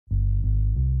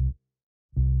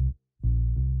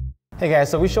Hey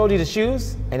guys, so we showed you the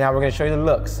shoes, and now we're gonna show you the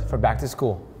looks for back to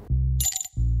school.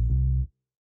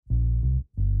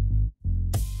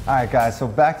 All right guys, so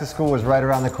back to school is right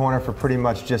around the corner for pretty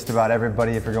much just about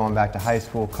everybody. If you're going back to high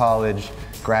school, college,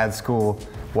 grad school,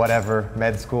 whatever,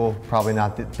 med school, probably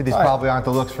not. These probably aren't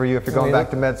the looks for you if you're going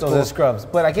back to med school. Those are scrubs.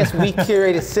 But I guess we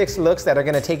curated 6 looks that are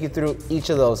gonna take you through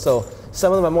each of those. So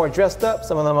some of them are more dressed up,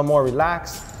 some of them are more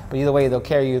relaxed, but either way, they'll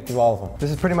carry you through all of them. This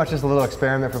is pretty much just a little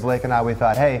experiment for Blake and I. We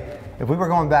thought, hey, if we were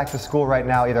going back to school right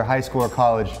now, either high school or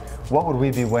college, what would we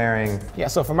be wearing? Yeah,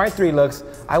 so for my 3 looks,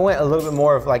 I went a little bit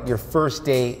more of like your first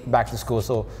day back to school.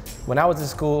 So when I was in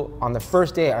school, on the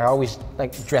first day, I always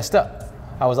like dressed up.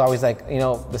 I was always like, you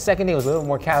know, the second day was a little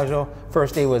more casual.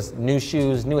 First day was new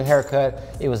shoes, new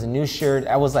haircut. It was a new shirt.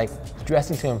 I was like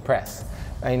dressing to impress.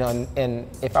 You know, and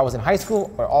if I was in high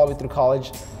school or all the way through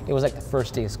college, it was like the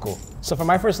first day of school. So for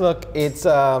my first look, it's,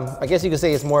 I guess you could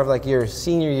say it's more of like your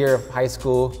senior year of high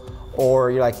school,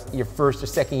 or you're like your first or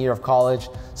second year of college.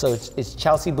 So it's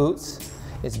Chelsea boots,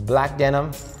 it's black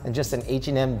denim, and just an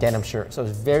H&M denim shirt. So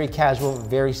it's very casual,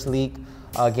 very sleek.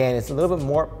 Again, it's a little bit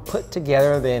more put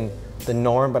together than the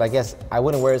norm, but I guess I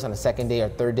wouldn't wear this on the second day or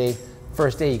third day.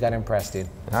 First day, you got to impress, dude.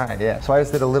 All right, yeah. So I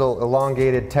just did a little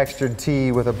elongated textured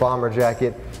tee with a bomber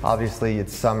jacket. Obviously,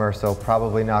 it's summer, so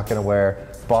probably not going to wear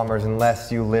bombers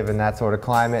unless you live in that sort of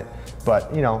climate.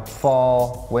 But, you know,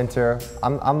 fall, winter,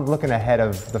 I'm looking ahead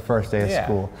of the first day of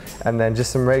school. And then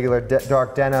just some regular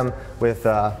dark denim with,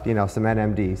 you know, some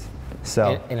NMDs.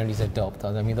 So NMDs are dope,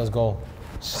 though. I mean, those go.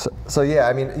 So yeah,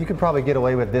 I mean, you could probably get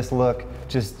away with this look,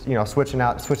 just, you know, switching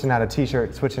out a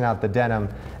t-shirt, switching out the denim,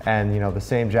 and, you know, the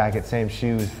same jacket, same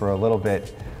shoes for a little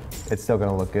bit. It's still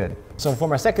gonna look good. So for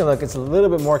my second look, it's a little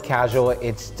bit more casual.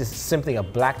 It's just simply a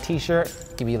black t-shirt.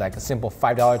 Give you like a simple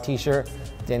 $5 t-shirt,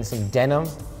 then some denim,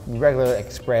 regular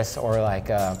Express or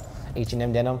like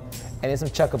H&M denim, and then some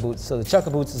chukka boots. So the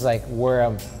chukka boots is like where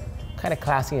I'm kind of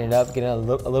classing it up, getting a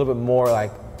little bit more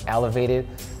like elevated.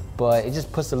 But it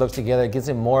just puts the look together. It gives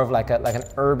it more of like an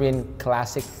urban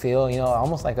classic feel, you know,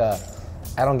 almost like a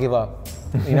I don't give up.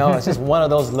 You know, it's just one of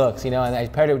those looks, you know, and I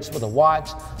paired it just with a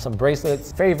watch, some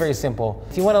bracelets, very, very simple.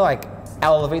 If you want to like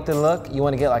elevate the look, you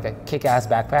want to get like a kick-ass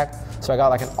backpack. So I got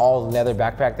like an all leather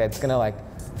backpack that's gonna like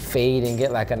fade and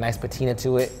get like a nice patina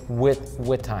to it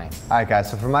with time. All right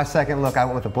guys, so for my second look, I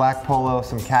went with a black polo,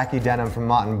 some khaki denim from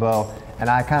Mott & Bow, and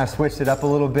I kind of switched it up a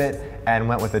little bit and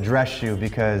went with a dress shoe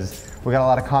because we got a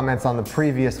lot of comments on the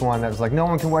previous one that was like, no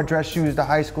one can wear dress shoes to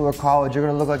high school or college. You're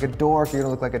gonna look like a dork, you're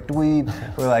gonna look like a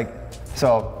dweeb. We're like,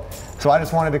 so I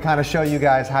just wanted to kind of show you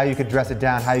guys how you could dress it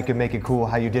down, how you could make it cool,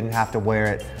 how you didn't have to wear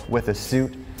it with a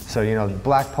suit. So, you know,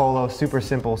 black polo, super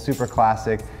simple, super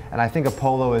classic. And I think a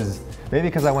polo is, maybe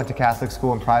because I went to Catholic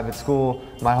school and private school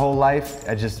my whole life,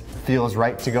 it just feels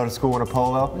right to go to school in a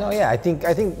polo. No, yeah, I think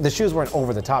the shoes weren't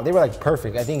over the top. They were like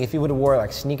perfect. I think if you would have wore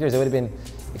like sneakers, it would have been,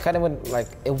 it kind of wouldn't like,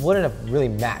 it wouldn't have really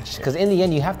matched. Because in the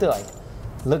end, you have to like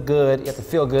look good, you have to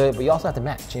feel good, but you also have to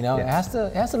match, you know? Yeah.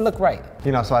 It has to look right.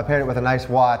 You know, so I paired it with a nice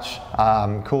watch,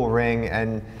 cool ring,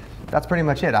 and that's pretty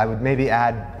much it. I would maybe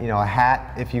add, you know, a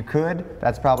hat if you could.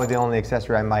 That's probably the only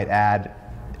accessory I might add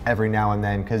every now and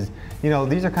then, because, you know,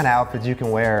 these are kind of outfits you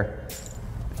can wear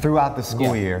throughout the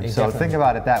school year. So definitely. Think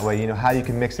about it that way, you know, how you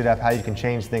can mix it up, how you can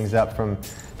change things up from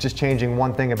just changing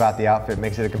one thing about the outfit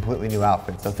makes it a completely new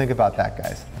outfit. So think about that,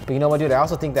 guys. But you know what, dude, I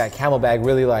also think that camel bag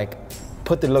really like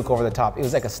put the look over the top. It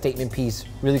was like a statement piece,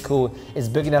 really cool. It's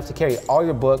big enough to carry all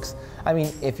your books. I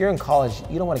mean, if you're in college,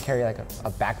 you don't want to carry like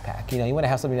a backpack. You know, you want to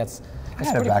have something that's I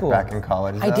had a backpack in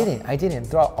college, though. I didn't.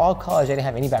 Throughout all college, I didn't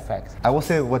have any backpacks. I will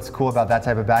say what's cool about that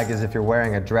type of bag is if you're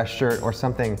wearing a dress shirt or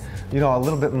something, you know, a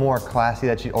little bit more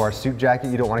classy or a suit jacket,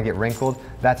 you don't want to get wrinkled,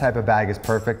 that type of bag is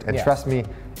perfect. And trust me,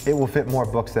 it will fit more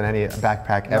books than any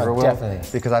backpack ever will. Definitely.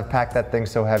 Because I've packed that thing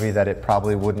so heavy that it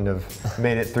probably wouldn't have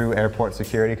made it through airport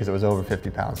security because it was over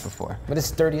 50 pounds before. But it's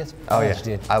sturdy as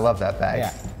dude. I love that bag.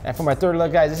 Yeah. And for my third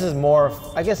look, guys, this is more,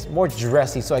 I guess, more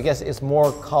dressy. So I guess it's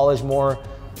more college, more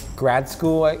grad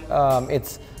school.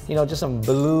 It's, you know, just some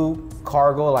blue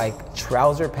cargo like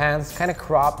trouser pants, kind of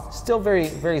cropped, still very,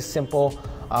 very simple.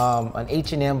 An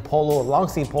H&M polo, long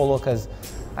sleeve polo, because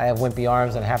I have wimpy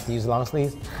arms and I have to use long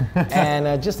sleeves.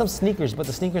 And just some sneakers, but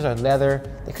the sneakers are leather.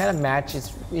 They kind of match.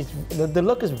 The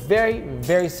look is very,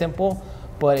 very simple,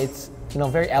 but it's, you know,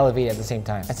 very elevated at the same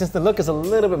time. And since the look is a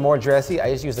little bit more dressy,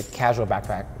 I just use a casual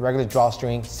backpack, regular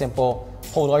drawstring, simple,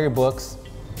 hold all your books,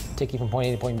 take you from point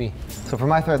A to point B. So for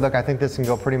my third look, I think this can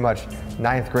go pretty much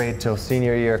 9th grade till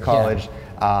senior year of college.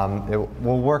 It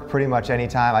will work pretty much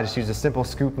anytime. I just use a simple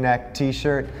scoop neck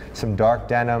t-shirt, some dark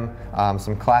denim,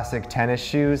 some classic tennis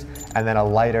shoes, and then a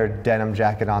lighter denim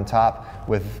jacket on top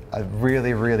with a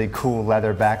really, really cool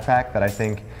leather backpack that I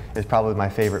think is probably my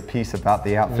favorite piece about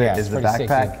the outfit is the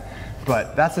backpack.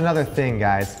 But that's another thing,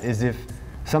 guys, is if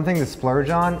something to splurge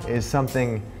on is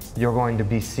something you're going to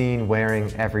be seen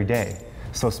wearing every day.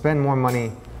 So spend more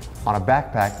money on a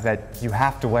backpack that you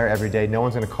have to wear every day. No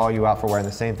one's gonna call you out for wearing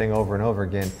the same thing over and over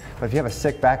again. But if you have a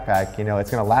sick backpack, you know, it's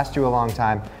gonna last you a long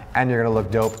time and you're gonna look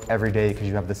dope every day because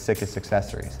you have the sickest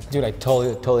accessories. Dude, I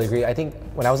totally agree. I think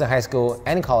when I was in high school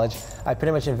and in college, I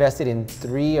pretty much invested in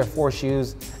 3 or 4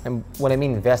 shoes. And what I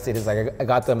mean invested is like I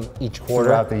got them each quarter.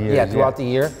 Throughout the year. Yeah, throughout the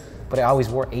year. But I always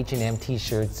wore H&M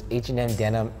t-shirts, H&M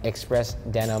denim, Express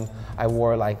denim. I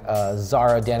wore like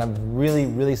Zara denim, really,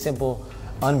 really simple,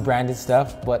 unbranded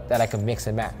stuff, but that I could mix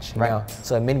and match, you know?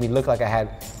 So it made me look like I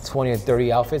had 20 or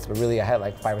 30 outfits, but really I had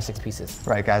like 5 or 6 pieces.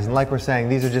 Right, guys, and like we're saying,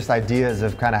 these are just ideas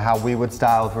of kind of how we would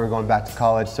style if we were going back to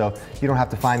college, so you don't have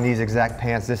to find these exact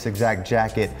pants, this exact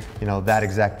jacket, you know, that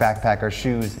exact backpack or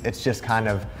shoes. It's just kind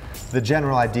of the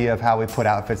general idea of how we put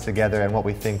outfits together and what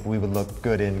we think we would look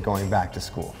good in going back to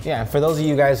school. Yeah, and for those of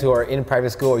you guys who are in private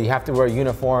school or you have to wear a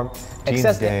uniform.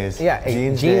 Jeans days. Yeah,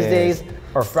 jeans days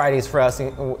or Fridays for us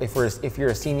if you're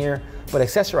a senior. But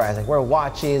accessorize, like wear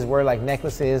watches, wear like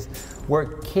necklaces,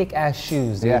 wear kick-ass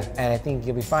shoes, dude, and I think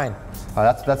you'll be fine.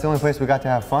 That's the only place we got to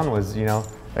have fun was, you know,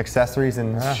 accessories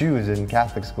and shoes in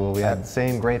Catholic school. We had the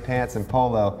same gray pants and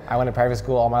polo. I went to private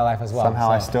school all my life as well. Somehow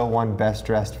I still won best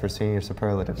dressed for senior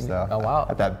superlatives though. Oh wow.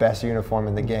 At that best uniform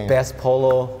in the game. Best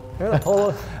polo. Remember the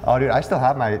polo? Oh dude, I still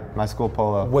have my school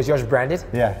polo. Was yours branded?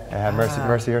 Yeah, I had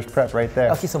Mercyhurst Prep right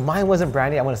there. Okay, so mine wasn't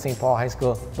branded. I went to St. Paul High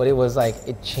School, but it was like,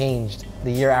 it changed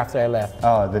the year after I left.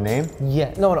 Oh, the name?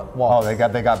 Yeah, no. Well, oh, they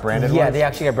got branded Yeah, ones? they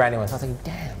actually got branded ones. I was like,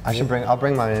 damn. I'll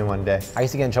bring mine in one day. I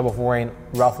used to get in trouble for wearing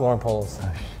Ralph Lauren polos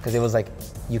because it was like,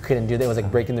 you couldn't do that. It was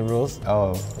like breaking the rules.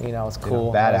 Oh. You know, it was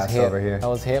cool. Badass over here. I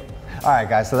was hip. All right,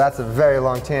 guys, so that's a very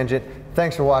long tangent.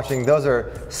 Thanks for watching. Those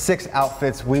are 6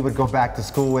 outfits we would go back to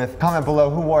school with. Comment below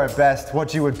who wore it best,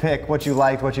 what you would pick, what you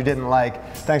liked, what you didn't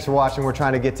like. Thanks for watching. We're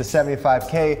trying to get to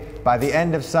 75K by the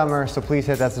end of summer, so please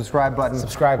hit that subscribe button.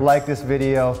 Subscribe. Like this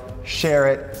video, share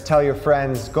it, tell your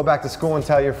friends. Go back to school and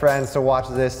tell your friends to watch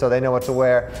this so they know what to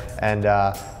wear. And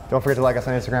don't forget to like us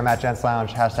on Instagram at Gents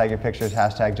Lounge, hashtag your pictures,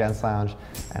 hashtag Gents Lounge.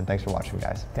 And thanks for watching,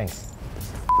 guys. Thanks.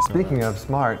 Speaking of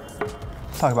smart,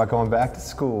 let's talk about going back to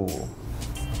school.